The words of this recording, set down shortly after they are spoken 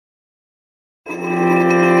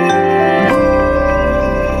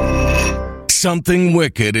Something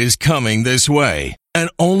wicked is coming this way,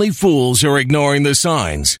 and only fools are ignoring the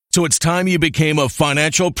signs. So it's time you became a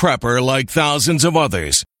financial prepper like thousands of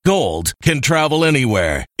others. Gold can travel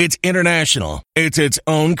anywhere. It's international. It's its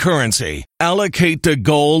own currency. Allocate to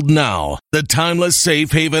gold now, the timeless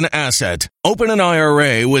safe haven asset. Open an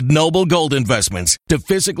IRA with Noble Gold Investments to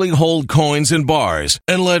physically hold coins and bars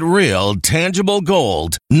and let real, tangible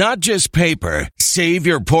gold, not just paper, save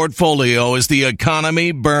your portfolio as the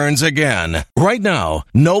economy burns again. Right now,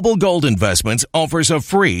 Noble Gold Investments offers a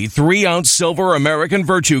free 3-ounce silver American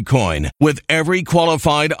Virtue coin with every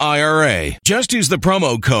qualified IRA. Just use the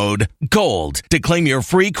promo code GOLD to claim your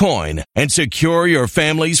free coin and secure your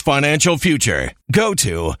family's financial future. Go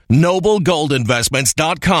to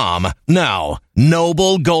noblegoldinvestments.com now.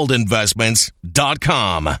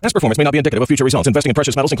 noblegoldinvestments.com. Past performance may not be indicative of future results. Investing in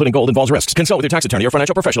precious metals, including gold, involves risks. Consult with your tax attorney or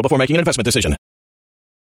financial professional before making an investment decision.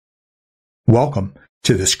 Welcome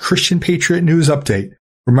to this Christian Patriot News Update.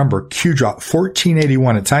 Remember, Q-Drop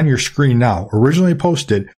 1481. It's on your screen now. Originally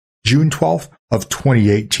posted June 12th of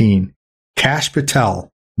 2018. Kash Patel,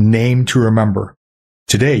 name to remember.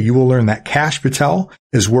 Today, you will learn that Kash Patel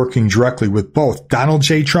is working directly with both Donald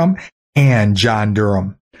J. Trump and John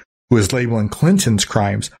Durham, who is labeling Clinton's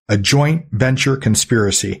crimes a joint venture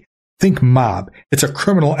conspiracy. Think mob. It's a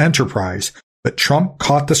criminal enterprise. But Trump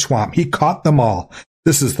caught the swamp. He caught them all.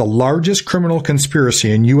 This is the largest criminal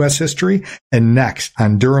conspiracy in U.S. history, and next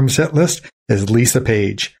on Durham's hit list is Lisa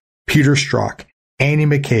Page, Peter Strzok, Annie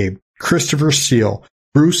McCabe, Christopher Steele,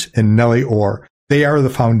 Bruce and Nellie Orr. They are the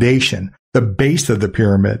foundation, the base of the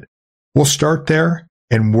pyramid. We'll start there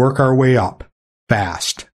and work our way up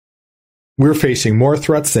fast. We're facing more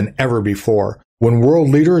threats than ever before. When world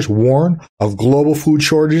leaders warn of global food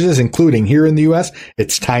shortages, including here in the U.S.,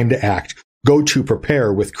 it's time to act. Go to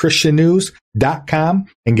preparewithchristiannews.com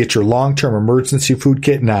and get your long-term emergency food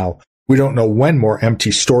kit now. We don't know when more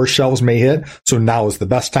empty store shelves may hit, so now is the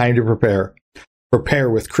best time to prepare. Prepare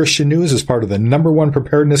with Christian News is part of the #1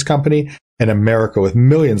 preparedness company in America with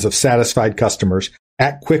millions of satisfied customers.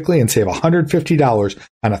 Act quickly and save $150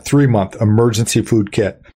 on a 3-month emergency food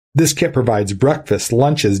kit. This kit provides breakfast,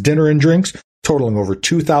 lunches, dinner, and drinks totaling over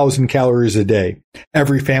 2,000 calories a day.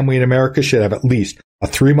 Every family in America should have at least a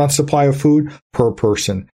 3-month supply of food per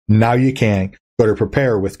person. Now you can. Go to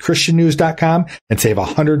preparewithchristiannews.com and save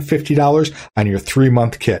 $150 on your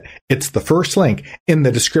 3-month kit. It's the first link in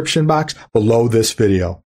the description box below this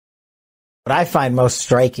video. What I find most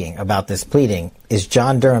striking about this pleading is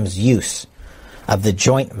John Durham's use of the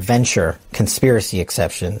joint venture conspiracy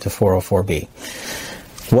exception to 404B.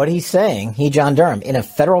 What he's saying, John Durham, in a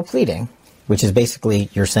federal pleading, which is basically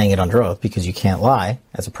you're saying it under oath because you can't lie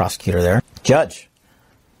as a prosecutor there. Judge,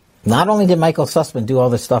 not only did Michael Sussman do all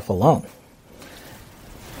this stuff alone,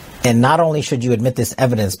 and not only should you admit this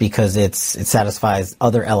evidence because it satisfies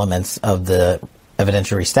other elements of the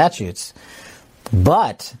evidentiary statutes,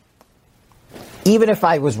 but even if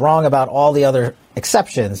I was wrong about all the other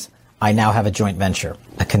exceptions, I now have a joint venture,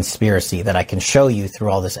 a conspiracy that I can show you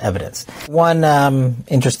through all this evidence. One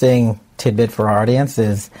interesting tidbit for our audience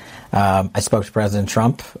is I spoke to President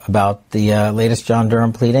Trump about the latest John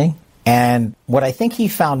Durham pleading, and what I think he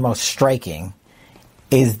found most striking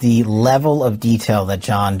is the level of detail that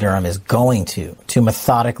John Durham is going to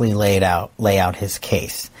methodically lay out his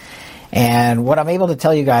case. And what I'm able to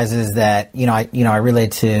tell you guys is that, I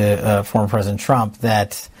relayed to former President Trump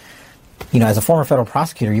that, as a former federal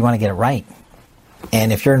prosecutor, you want to get it right.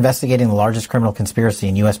 And if you're investigating the largest criminal conspiracy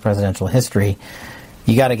in U.S. presidential history,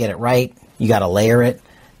 you got to get it right, you got to layer it,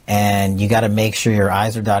 and you got to make sure your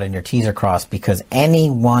I's are dotted and your T's are crossed, because any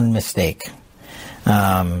one mistake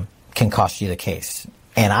can cost you the case.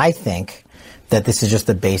 And I think that this is just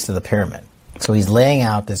the base of the pyramid. So he's laying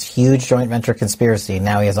out this huge joint venture conspiracy.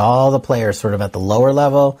 Now he has all the players sort of at the lower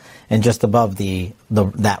level and just above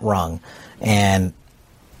that rung. And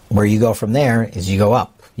where you go from there is you go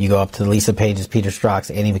up. You go up to Lisa Page's, Peter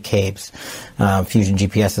Strzok's, Annie McCabe's, Fusion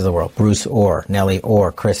GPS of the world, Bruce Orr, Nellie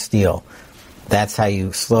Orr, Chris Steele. That's how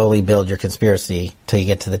you slowly build your conspiracy till you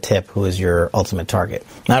get to the tip, who is your ultimate target.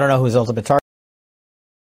 I don't know who his ultimate target.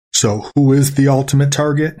 So who is the ultimate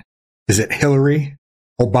target? Is it Hillary,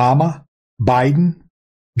 Obama, Biden,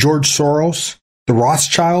 George Soros, the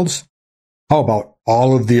Rothschilds? How about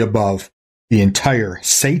all of the above? The entire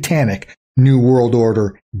satanic New World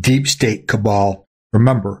Order deep state cabal.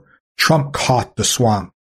 Remember, Trump caught the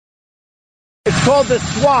swamp. It's called the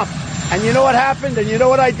swamp. And you know what happened? And you know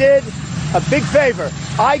what I did? A big favor.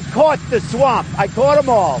 I caught the swamp. I caught them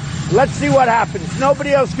all. Let's see what happens.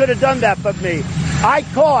 Nobody else could have done that but me. I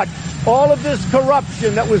caught all of this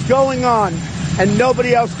corruption that was going on and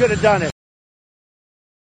nobody else could have done it.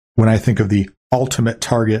 When I think of the ultimate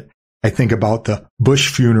target, I think about the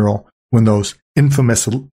Bush funeral when those infamous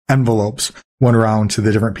envelopes went around to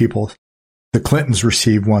the different people. The Clintons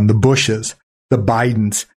received one, the Bushes, the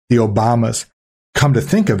Bidens, the Obamas. Come to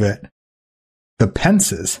think of it, the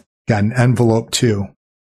Pences got an envelope too.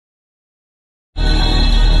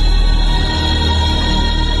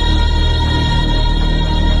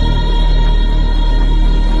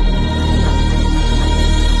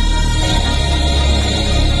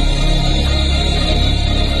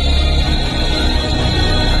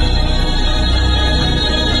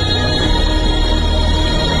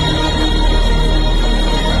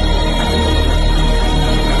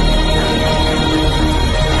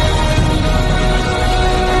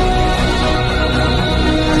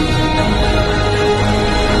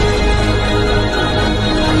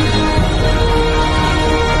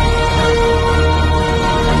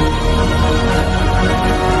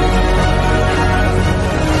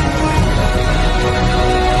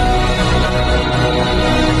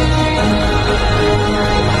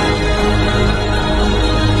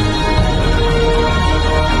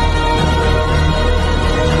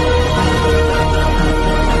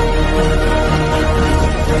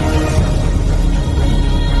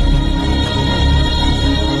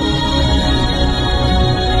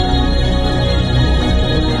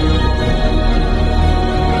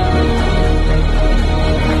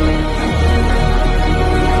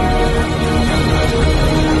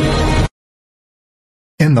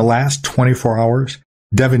 In the last 24 hours,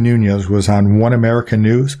 Devin Nunes was on One America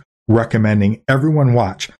News recommending everyone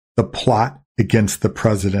watch The Plot Against the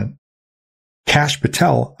President. Kash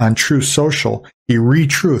Patel on Truth Social, he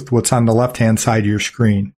re-truthed what's on the left-hand side of your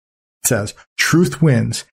screen. It says, truth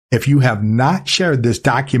wins. If you have not shared this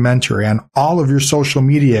documentary on all of your social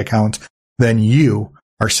media accounts, then you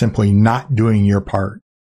are simply not doing your part.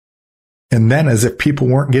 And then, as if people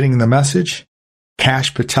weren't getting the message,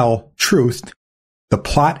 Kash Patel truthed, The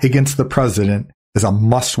Plot Against the President is a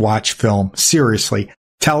must-watch film. Seriously,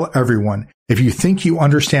 tell everyone. If you think you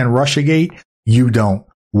understand Russiagate, you don't.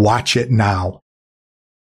 Watch it now.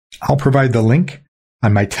 I'll provide the link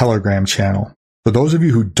on my Telegram channel. For those of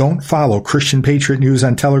you who don't follow Christian Patriot News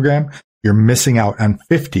on Telegram, you're missing out on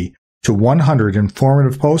 50 to 100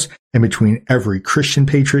 informative posts in between every Christian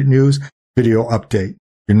Patriot News video update.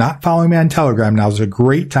 If you're not following me on Telegram, now's a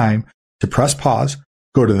great time to press pause,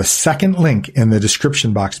 go to the second link in the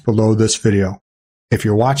description box below this video. If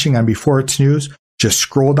you're watching on Before It's News, just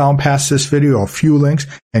scroll down past this video a few links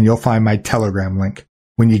and you'll find my Telegram link.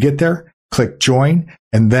 When you get there, click join,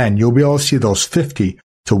 and then you'll be able to see those 50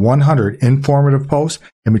 to 100 informative posts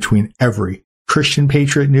in between every Christian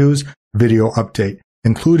Patriot News video update,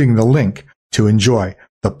 including the link to enjoy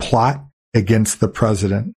The Plot Against the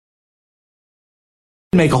President.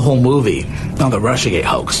 Make a whole movie on the Russiagate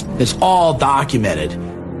hoax. It's all documented.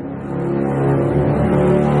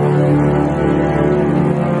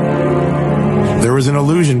 There was an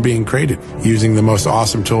illusion being created using the most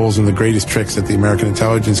awesome tools and the greatest tricks that the American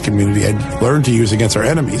intelligence community had learned to use against our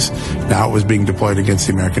enemies. Now it was being deployed against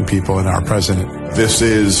the American people and our president. This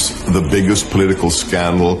is the biggest political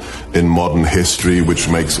scandal in modern history, which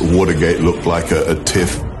makes Watergate look like a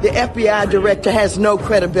tiff. The FBI director has no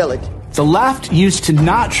credibility. The left used to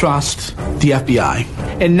not trust the FBI,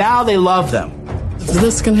 and now they love them.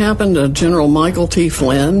 This can happen to General Michael T.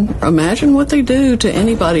 Flynn. Imagine what they do to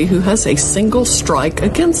anybody who has a single strike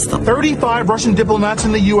against them. 35 Russian diplomats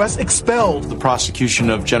in the U.S. expelled. The prosecution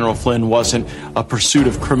of General Flynn wasn't a pursuit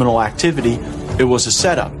of criminal activity, it was a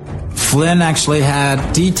setup. Flynn actually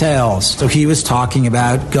had details, so he was talking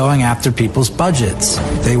about going after people's budgets.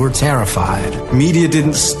 They were terrified. Media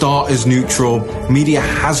didn't start as neutral. Media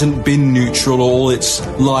hasn't been neutral all its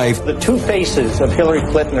life. The two faces of Hillary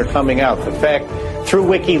Clinton are coming out. The fact through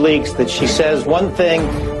WikiLeaks that she says one thing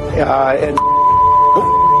and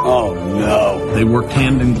oh no. They worked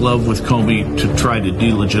hand in glove with Comey to try to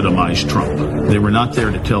delegitimize Trump. They were not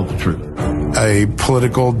there to tell the truth. A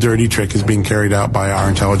political dirty trick is being carried out by our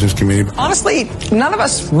intelligence community. Honestly, none of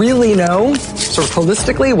us really know, sort of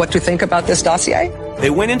holistically, what to think about this dossier. They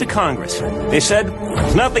went into Congress. They said,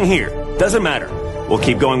 there's nothing here. Doesn't matter. We'll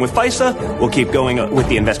keep going with FISA. We'll keep going with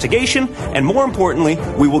the investigation. And more importantly,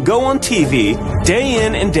 we will go on TV day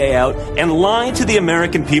in and day out and lie to the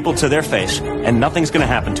American people to their face. And nothing's going to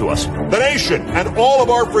happen to us. The nation and all of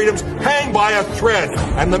our freedoms hang by a thread.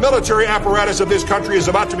 And the military apparatus of this country is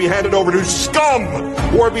about to be handed over to scum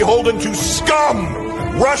who are beholden to scum.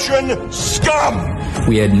 Russian scum.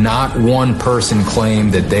 We had not one person claim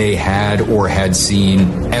that they had or had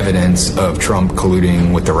seen evidence of Trump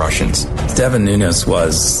colluding with the Russians. Devin Nunes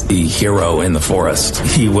was the hero in the forest.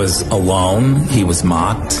 He was alone. He was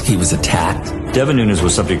mocked. He was attacked. Devin Nunes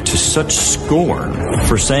was subject to such scorn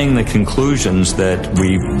for saying the conclusions that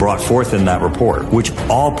we brought forth in that report, which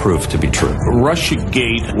all proved to be true.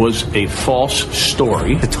 Russiagate was a false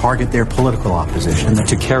story. To target their political opposition.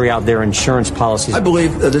 To carry out their insurance policies. I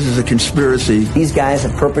believe that this is a conspiracy. These guys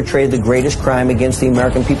have perpetrated the greatest crime against the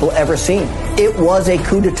American people ever seen. It was a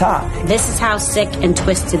coup d'etat. This is how sick and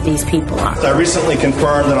twisted these people are. I recently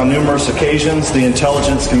confirmed that on numerous occasions, the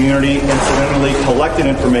intelligence community incidentally collected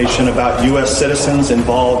information about U.S. citizens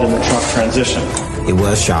involved in the Trump transition. It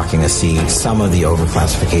was shocking to see some of the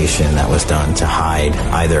overclassification that was done to hide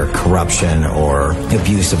either corruption or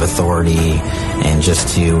abuse of authority and just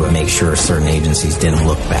to make sure certain agencies didn't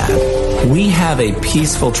look bad. We have a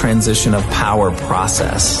peaceful transition of power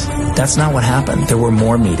process. That's not what happened. There were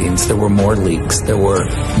more meetings. There were more leaks. There were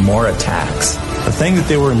more attacks. The thing that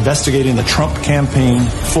they were investigating the Trump campaign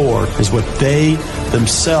for is what they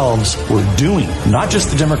themselves were doing. Not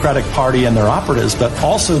just the Democratic Party and their operatives, but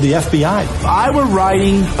also the FBI. If I were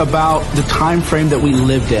writing about the time frame that we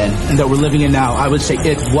lived in and that we're living in now, I would say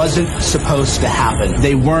it wasn't supposed to happen.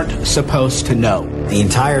 They weren't supposed to know. The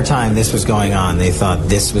entire time this was going on, they thought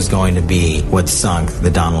this was going to be what sunk the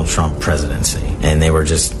Donald Trump presidency. And they were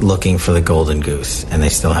just looking for the golden goose, and they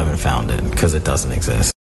still haven't found it because it doesn't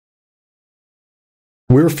exist.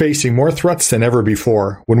 We're facing more threats than ever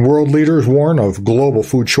before. When world leaders warn of global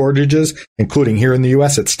food shortages, including here in the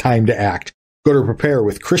U.S., it's time to act. Go to Prepare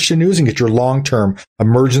with Christian News and get your long-term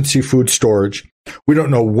emergency food storage. We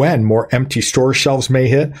don't know when more empty store shelves may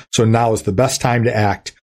hit, so now is the best time to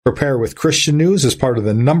act. Prepare with Christian News is part of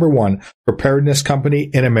the #1 preparedness company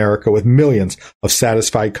in America with millions of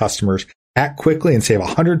satisfied customers. Act quickly and save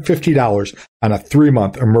 $150 on a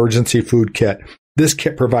 3-month emergency food kit. This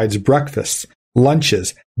kit provides breakfasts,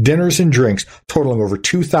 lunches, dinners, and drinks totaling over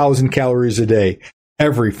 2,000 calories a day.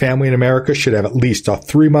 Every family in America should have at least a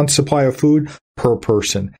 3-month supply of food per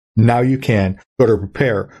person. Now you can. Go to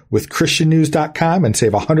preparewithchristiannews.com and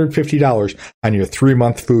save $150 on your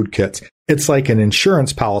 3-month food kits. It's like an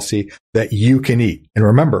insurance policy that you can eat. And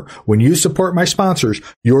remember, when you support my sponsors,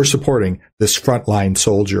 you're supporting this frontline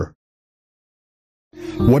soldier.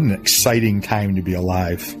 What an exciting time to be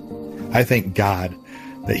alive. I thank God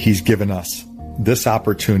that He's given us this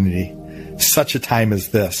opportunity, such a time as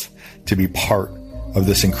this, to be part of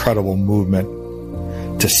this incredible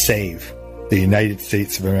movement to save the United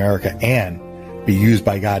States of America and be used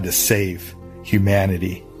by God to save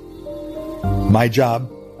humanity. My job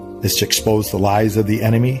is to expose the lies of the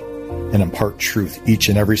enemy and impart truth each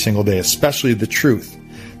and every single day, especially the truth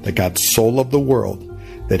that God so loved the world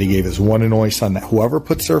that He gave His one and only Son, that whoever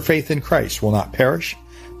puts their faith in Christ will not perish,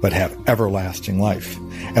 but have everlasting life.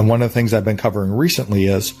 And one of the things I've been covering recently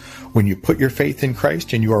is when you put your faith in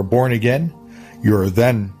Christ and you are born again, you are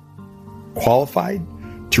then qualified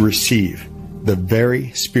to receive the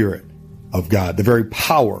very Spirit of God, the very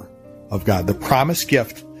power of God, the promised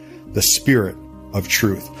gift, the Spirit of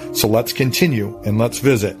truth. So let's continue and let's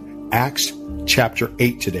visit Acts chapter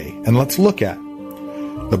 8 today. And let's look at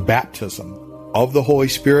the baptism of the Holy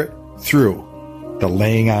Spirit through the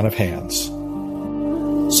laying on of hands.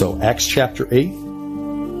 So Acts chapter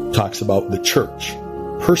 8 talks about the church,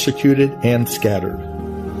 persecuted and scattered.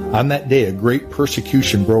 On that day, a great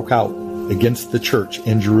persecution broke out against the church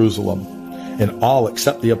in Jerusalem, and all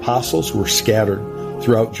except the apostles were scattered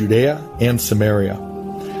throughout Judea and Samaria.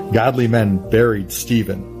 Godly men buried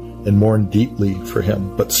Stephen and mourned deeply for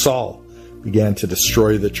him, but Saul began to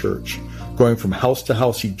destroy the church. Going from house to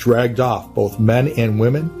house, he dragged off both men and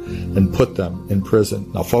women and put them in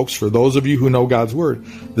prison. Now, folks, for those of you who know God's Word,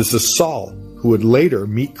 this is Saul, who would later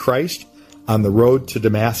meet Christ on the road to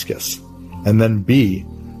Damascus and then be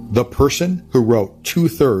the person who wrote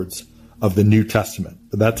 2/3 of the New Testament.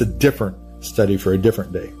 But that's a different study for a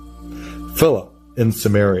different day. Philip in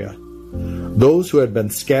Samaria. Those who had been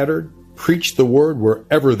scattered preached the word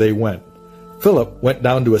wherever they went. Philip went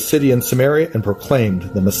down to a city in Samaria and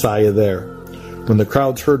proclaimed the Messiah there. When the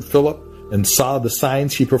crowds heard Philip and saw the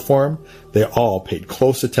signs he performed, they all paid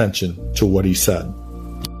close attention to what he said.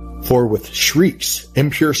 For with shrieks,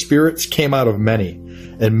 impure spirits came out of many,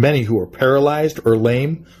 and many who were paralyzed or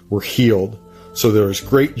lame were healed. So there was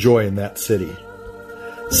great joy in that city.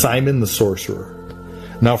 Simon the sorcerer.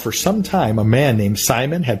 Now for some time a man named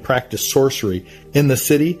Simon had practiced sorcery in the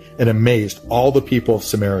city and amazed all the people of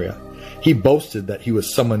Samaria. He boasted that he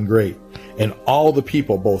was someone great, and all the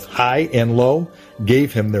people, both high and low,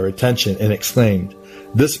 gave him their attention and exclaimed,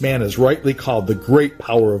 This man is rightly called the great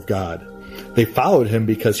power of God. They followed him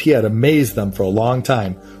because he had amazed them for a long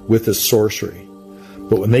time with his sorcery.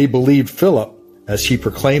 But when they believed Philip as he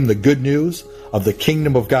proclaimed the good news of the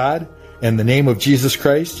kingdom of God and the name of Jesus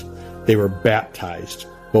Christ, they were baptized,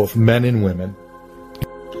 both men and women.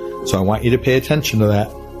 So I want you to pay attention to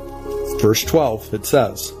that. Verse 12, it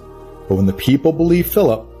says, "But when the people believed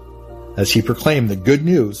Philip as he proclaimed the good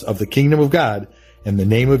news of the kingdom of God and the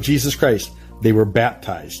name of Jesus Christ, they were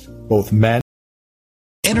baptized, both men."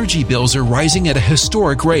 Energy bills are rising at a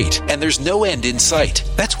historic rate, and there's no end in sight.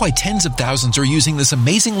 That's why tens of thousands are using this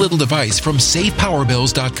amazing little device from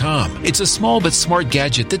SavePowerBills.com. It's a small but smart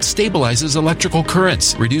gadget that stabilizes electrical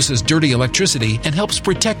currents, reduces dirty electricity, and helps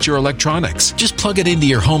protect your electronics. Just plug it into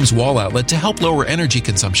your home's wall outlet to help lower energy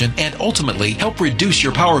consumption and ultimately help reduce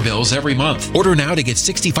your power bills every month. Order now to get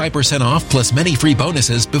 65% off plus many free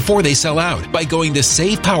bonuses before they sell out by going to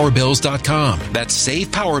SavePowerBills.com. That's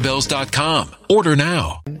SavePowerBills.com. Order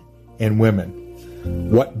now. And women.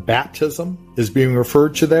 What baptism is being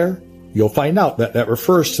referred to there? You'll find out that that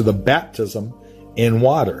refers to the baptism in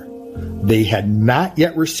water. They had not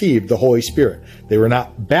yet received the Holy Spirit. They were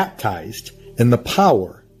not baptized in the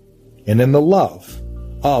power and in the love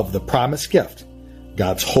of the promised gift,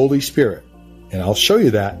 God's Holy Spirit. And I'll show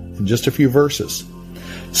you that in just a few verses.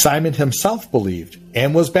 Simon himself believed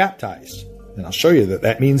and was baptized. And I'll show you that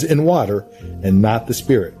that means in water and not the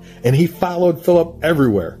Spirit. And he followed Philip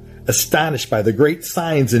everywhere, astonished by the great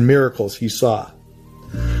signs and miracles he saw.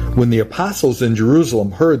 When the apostles in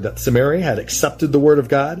Jerusalem heard that Samaria had accepted the word of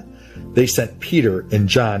God, they sent Peter and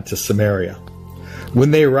John to Samaria.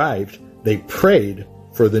 When they arrived, they prayed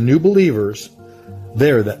for the new believers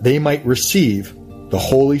there that they might receive the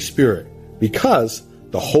Holy Spirit, because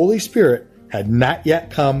the Holy Spirit had not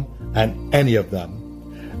yet come on any of them.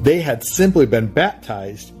 They had simply been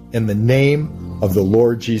baptized in the name of the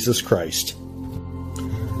Lord Jesus Christ.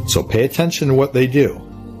 So pay attention to what they do.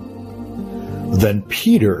 Then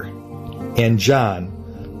Peter and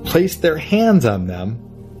John placed their hands on them,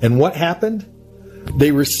 and what happened? They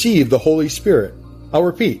received the Holy Spirit. I'll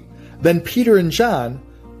repeat. Then Peter and John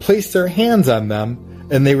placed their hands on them,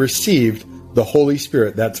 and they received the Holy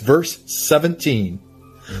Spirit. That's verse 17.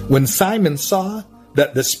 When Simon saw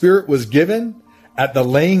that the Spirit was given at the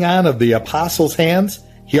laying on of the apostles' hands,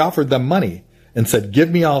 he offered them money and said,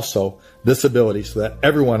 "Give me also this ability so that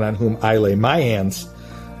everyone on whom I lay my hands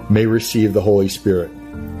may receive the Holy Spirit."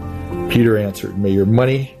 Peter answered, "May your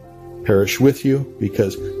money perish with you,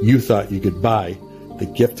 because you thought you could buy the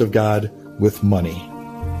gift of God with money."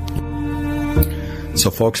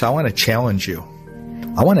 So folks, I want to challenge you.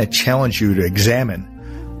 I want to challenge you to examine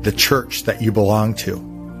the church that you belong to.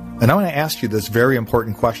 And I want to ask you this very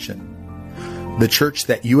important question. The church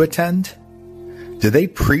that you attend, do they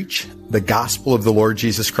preach the gospel of the Lord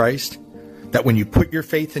Jesus Christ? That when you put your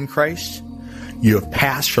faith in Christ, you have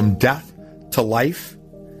passed from death to life?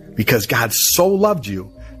 Because God so loved you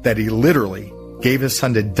that he literally gave his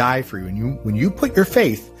son to die for you. When you put your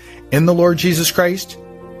faith in the Lord Jesus Christ,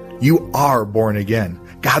 you are born again.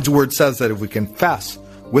 God's word says that if we confess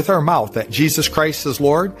with our mouth that Jesus Christ is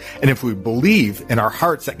Lord, and if we believe in our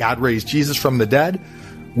hearts that God raised Jesus from the dead,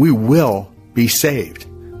 we will be saved.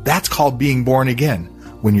 That's called being born again,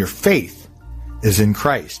 when your faith is in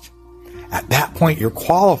Christ. At that point, you're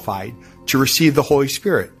qualified to receive the Holy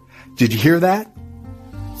Spirit. Did you hear that?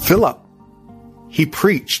 Philip, he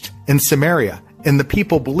preached in Samaria, and the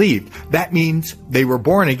people believed. That means they were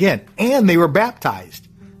born again, and they were baptized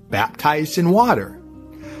in water.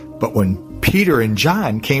 But when Peter and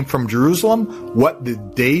John came from Jerusalem, what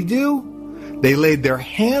did they do? They laid their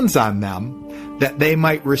hands on them that they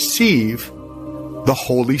might receive the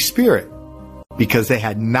Holy Spirit, because they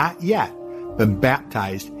had not yet been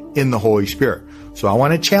baptized in the Holy Spirit. So I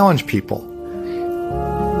want to challenge people.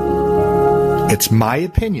 It's my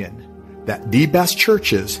opinion that the best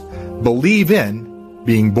churches believe in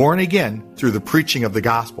being born again through the preaching of the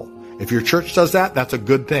gospel. If your church does that, that's a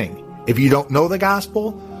good thing. If you don't know the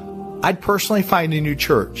gospel, I'd personally find a new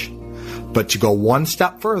church. But to go one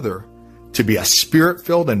step further, to be a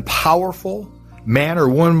spirit-filled and powerful man or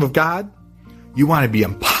woman of God, you want to be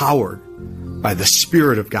empowered by the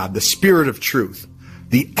Spirit of God, the Spirit of truth,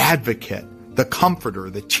 the advocate, the comforter,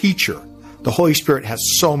 the teacher. The Holy Spirit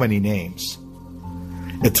has so many names.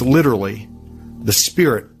 It's literally the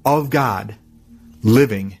Spirit of God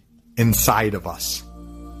living inside of us.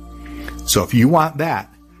 So if you want that,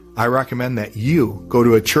 I recommend that you go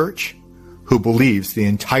to a church who believes the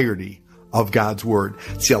entirety of God's Word.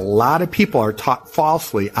 See, a lot of people are taught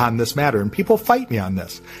falsely on this matter, and people fight me on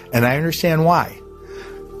this, and I understand why.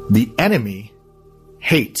 The enemy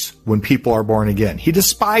hates when people are born again. He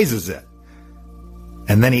despises it.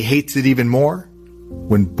 And then he hates it even more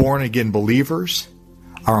when born again believers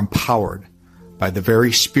are empowered by the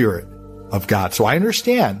very Spirit of God. So I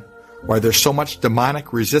understand why there's so much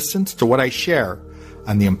demonic resistance to what I share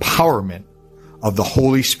on the empowerment of the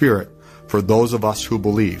Holy Spirit for those of us who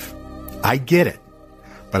believe. I get it,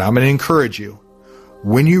 but I'm going to encourage you.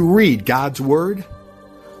 When you read God's Word,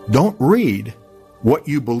 don't read what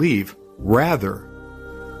you believe. Rather,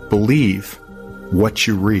 believe what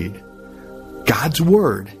you read. God's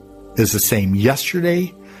Word is the same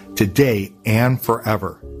yesterday, today, and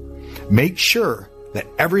forever. Make sure that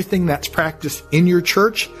everything that's practiced in your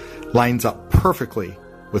church lines up perfectly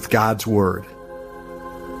with God's Word.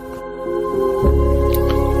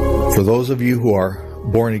 For those of you who are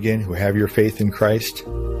born again, who have your faith in Christ,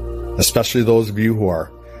 especially those of you who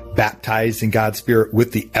are baptized in God's Spirit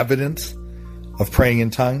with the evidence of praying in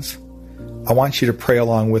tongues, I want you to pray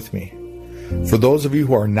along with me. For those of you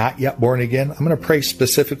who are not yet born again, I'm going to pray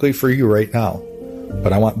specifically for you right now.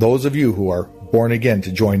 But I want those of you who are born again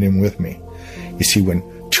to join in with me. You see,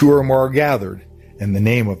 when two or more are gathered in the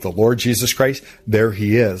name of the Lord Jesus Christ, there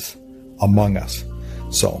he is among us.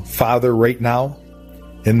 So, Father, right now,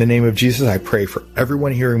 in the name of Jesus, I pray for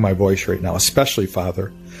everyone hearing my voice right now, especially,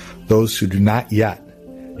 Father, those who do not yet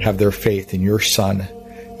have their faith in your Son,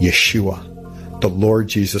 Yeshua, the Lord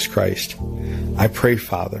Jesus Christ. I pray,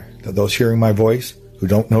 Father, that those hearing my voice who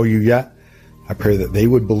don't know you yet, I pray that they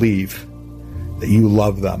would believe that you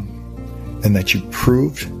love them and that you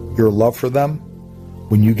proved your love for them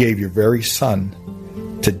when you gave your very Son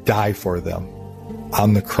to die for them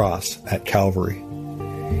on the cross at Calvary.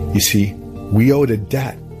 You see, we owed a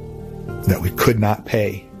debt that we could not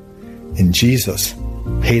pay, and Jesus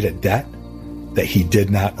paid a debt that he did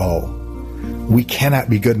not owe. We cannot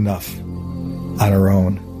be good enough on our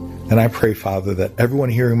own. And I pray, Father, that everyone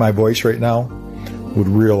hearing my voice right now would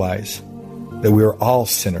realize that we are all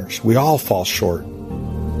sinners. We all fall short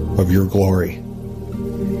of your glory.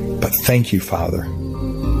 But thank you, Father,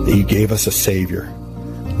 that you gave us a Savior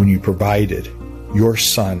when you provided your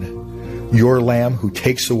Son, your Lamb who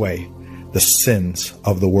takes away the sins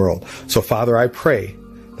of the world. So, Father, I pray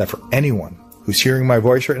that for anyone who's hearing my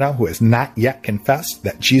voice right now who has not yet confessed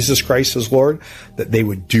that Jesus Christ is Lord, that they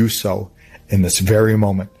would do so in this very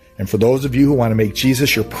moment. And for those of you who want to make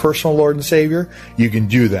Jesus your personal Lord and Savior, you can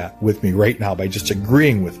do that with me right now by just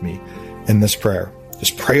agreeing with me in this prayer.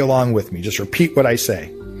 Just pray along with me. Just repeat what I say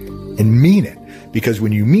and mean it. Because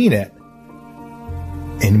when you mean it,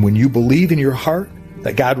 and when you believe in your heart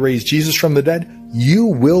that God raised Jesus from the dead, you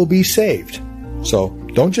will be saved. So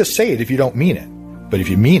don't just say it if you don't mean it. But if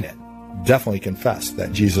you mean it, definitely confess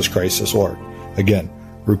that Jesus Christ is Lord. Again,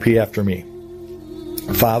 repeat after me.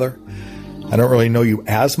 Father, I don't really know you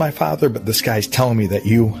as my Father, but this guy's telling me that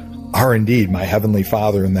you are indeed my Heavenly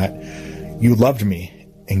Father and that you loved me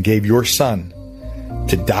and gave your Son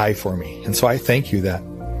to die for me. And so I thank you that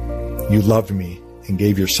you loved me and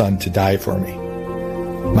gave your Son to die for me.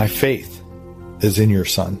 My faith is in your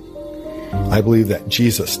Son. I believe that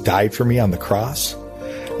Jesus died for me on the cross,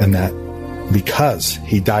 and that because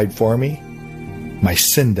he died for me, my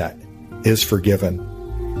sin debt is forgiven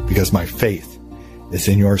because my faith is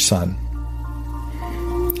in your Son.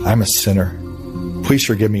 I'm a sinner. Please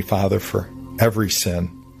forgive me, Father, for every sin.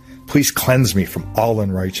 Please cleanse me from all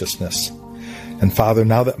unrighteousness. And Father,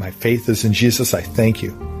 now that my faith is in Jesus, I thank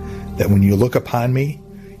you that when you look upon me,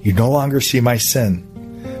 you no longer see my sin,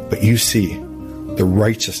 but you see the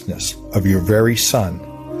righteousness of your very Son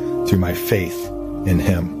through my faith in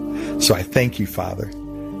him. So I thank you, Father,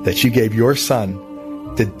 that you gave your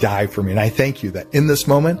Son to die for me. And I thank you that in this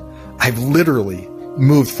moment, I've literally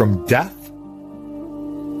moved from death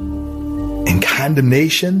and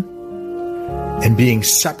condemnation and being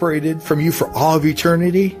separated from you for all of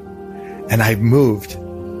eternity, and I've moved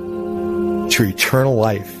to eternal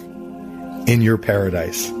life in your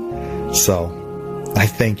paradise. So I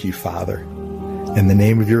thank you, Father, in the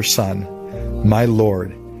name of your Son, my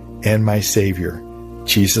Lord and my Savior,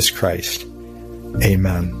 Jesus Christ.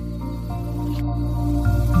 Amen.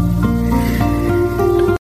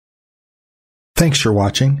 Thanks for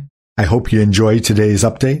watching. I hope you enjoyed today's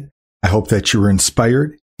update. I hope that you were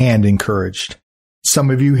inspired and encouraged. Some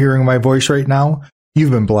of you hearing my voice right now, you've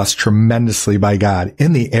been blessed tremendously by God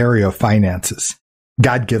in the area of finances.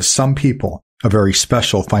 God gives some people a very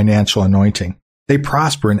special financial anointing. They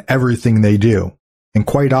prosper in everything they do. And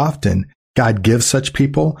quite often, God gives such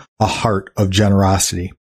people a heart of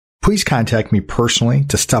generosity. Please contact me personally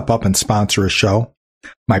to step up and sponsor a show.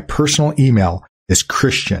 My personal email is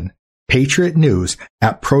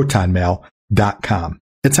christianpatriotnews@protonmail.com.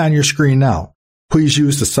 It's on your screen now. please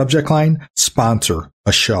use the subject line, sponsor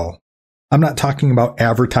a show. I'm not talking about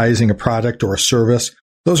advertising a product or a service.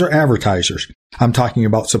 Those are advertisers. I'm talking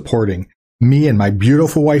about supporting me and my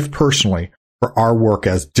beautiful wife personally for our work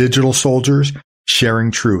as digital soldiers,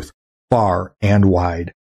 sharing truth far and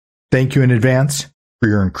wide. Thank you in advance for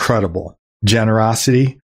your incredible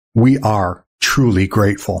generosity. We are truly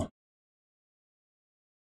grateful.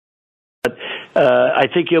 I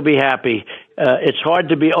think you'll be happy. It's hard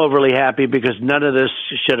to be overly happy because none of this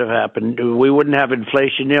should have happened. We wouldn't have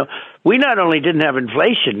inflation. We not only didn't have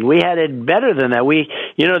inflation, we had it better than that.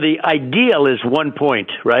 The ideal is 1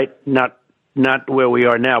 point, right? Not where we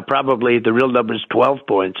are now. Probably the real number is 12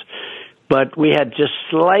 points. But we had just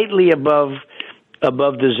slightly above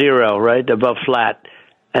the zero, right? Above flat.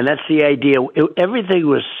 And that's the idea. Everything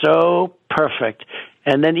was so perfect.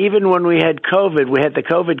 And then even when we had COVID, we had the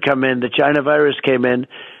COVID come in, the China virus came in,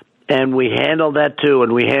 and we handled that too,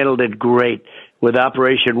 and we handled it great with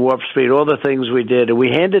Operation Warp Speed, all the things we did. And we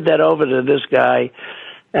handed that over to this guy,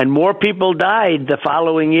 and more people died the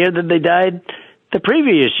following year than they died the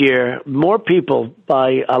previous year. More people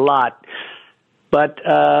by a lot. But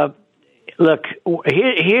look,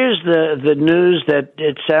 here's the news that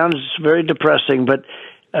it sounds very depressing, but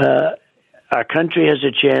our country has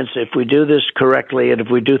a chance if we do this correctly and if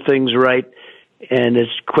we do things right and as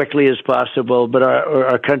quickly as possible. But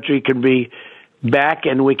our country can be back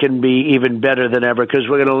and we can be even better than ever because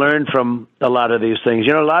we're going to learn from a lot of these things.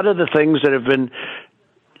 A lot of the things that have been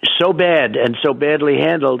so bad and so badly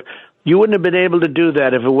handled, you wouldn't have been able to do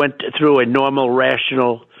that if it went through a normal,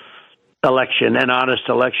 rational election, an honest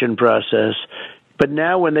election process. But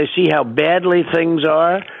now when they see how badly things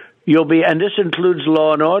are, and this includes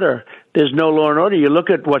law and order. There's no law and order. You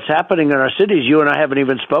look at what's happening in our cities. You and I haven't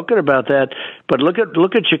even spoken about that. But look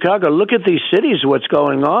at Chicago. Look at these cities, what's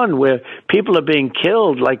going on, where people are being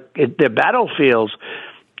killed like they're battlefields.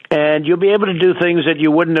 And you'll be able to do things that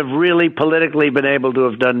you wouldn't have really politically been able to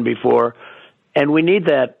have done before. And we need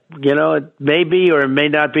that. It may be or it may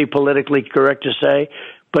not be politically correct to say,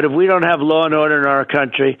 but if we don't have law and order in our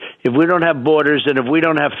country, if we don't have borders, and if we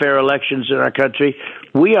don't have fair elections in our country,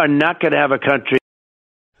 we are not going to have a country.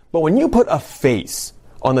 But when you put a face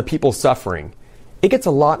on the people suffering, it gets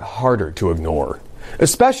a lot harder to ignore,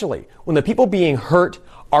 especially when the people being hurt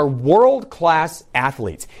are world-class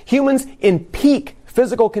athletes, humans in peak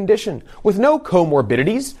physical condition with no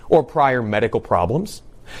comorbidities or prior medical problems.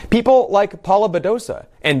 People like Paula Badosa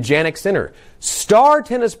and Jannik Sinner, star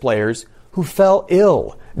tennis players who fell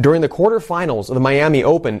ill during the quarterfinals of the Miami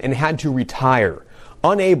Open and had to retire,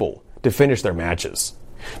 unable to finish their matches.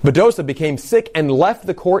 Badosa became sick and left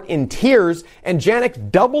the court in tears, and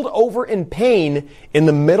Jannik doubled over in pain in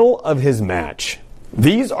the middle of his match.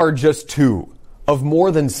 These are just two of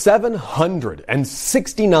more than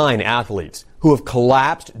 769 athletes who have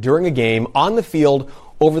collapsed during a game on the field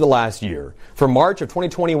over the last year, from March of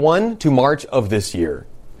 2021 to March of this year.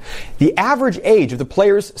 The average age of the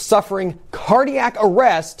players suffering cardiac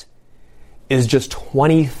arrest is just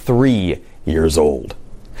 23 years old.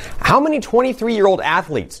 How many 23-year-old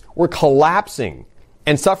athletes were collapsing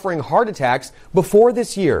and suffering heart attacks before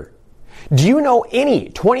this year? Do you know any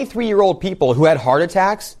 23-year-old people who had heart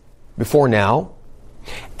attacks before now?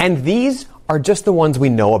 And these are just the ones we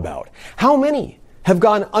know about. How many have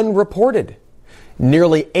gone unreported?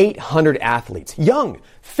 Nearly 800 athletes, young,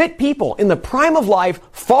 fit people in the prime of life,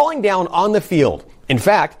 falling down on the field. In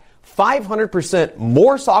fact, 500%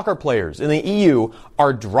 more soccer players in the EU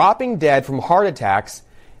are dropping dead from heart attacks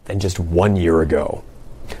than just 1 year ago.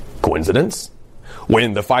 Coincidence?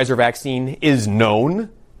 When the Pfizer vaccine is known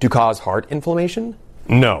to cause heart inflammation?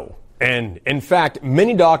 No. And in fact,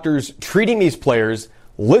 many doctors treating these players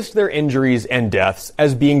list their injuries and deaths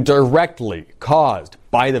as being directly caused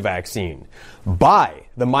by the vaccine. By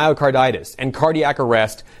the myocarditis and cardiac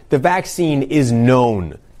arrest the vaccine is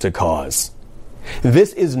known to cause.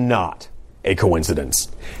 This is not a coincidence.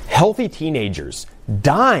 Healthy teenagers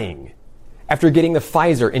dying after getting the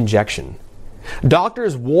Pfizer injection.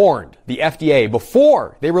 Doctors warned the FDA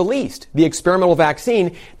before they released the experimental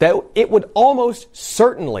vaccine that it would almost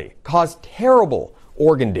certainly cause terrible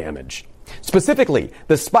organ damage. Specifically,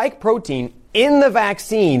 the spike protein in the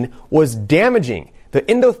vaccine was damaging the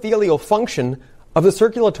endothelial function of the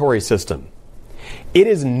circulatory system. It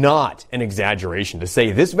is not an exaggeration to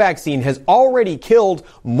say this vaccine has already killed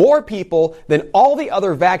more people than all the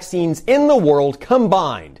other vaccines in the world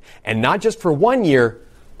combined, and not just for 1 year,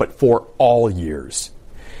 but for all years.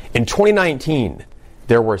 In 2019,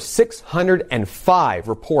 there were 605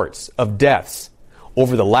 reports of deaths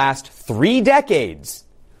over the last 3 decades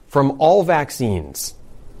from all vaccines.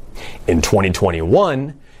 In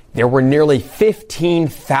 2021, there were nearly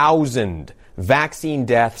 15,000 vaccine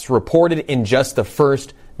deaths reported in just the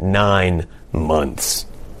first 9 months.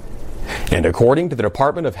 And according to the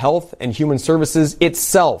Department of Health and Human Services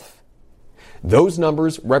itself, those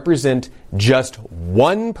numbers represent just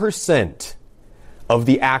 1% of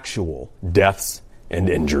the actual deaths and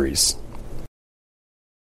injuries.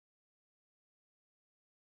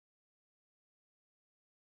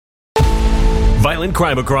 Violent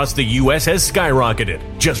crime across the U.S. has skyrocketed.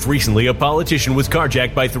 Just recently, a politician was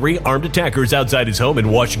carjacked by 3 armed attackers outside his home in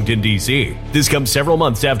Washington, D.C. This comes several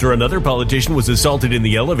months after another politician was assaulted in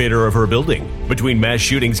the elevator of her building. Between mass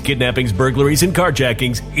shootings, kidnappings, burglaries, and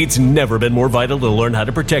carjackings, it's never been more vital to learn how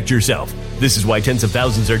to protect yourself. This is why tens of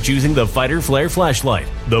thousands are choosing the Fighter Flare flashlight.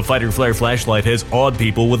 The Fighter Flare flashlight has awed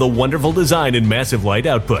people with a wonderful design and massive light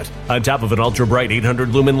output. On top of an ultra-bright 800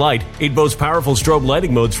 lumen light, it boasts powerful strobe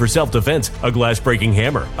lighting modes for self-defense, a glass-breaking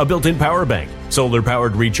hammer, a built-in power bank,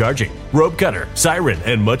 solar-powered recharging, rope cutter, siren,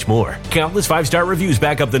 and much more. Countless 5-star reviews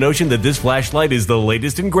back up the notion that this flashlight is the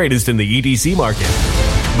latest and greatest in the EDC market.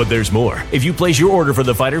 But there's more. If you place your order for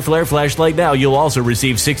the Fighter Flare flashlight now, you'll also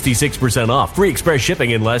receive 66% off, free express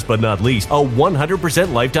shipping, and last but not least, a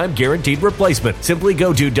 100% lifetime guaranteed replacement. Simply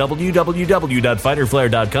go to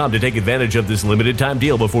www.fighterflare.com to take advantage of this limited time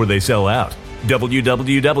deal before they sell out.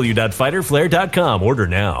 www.fighterflare.com. Order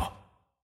now.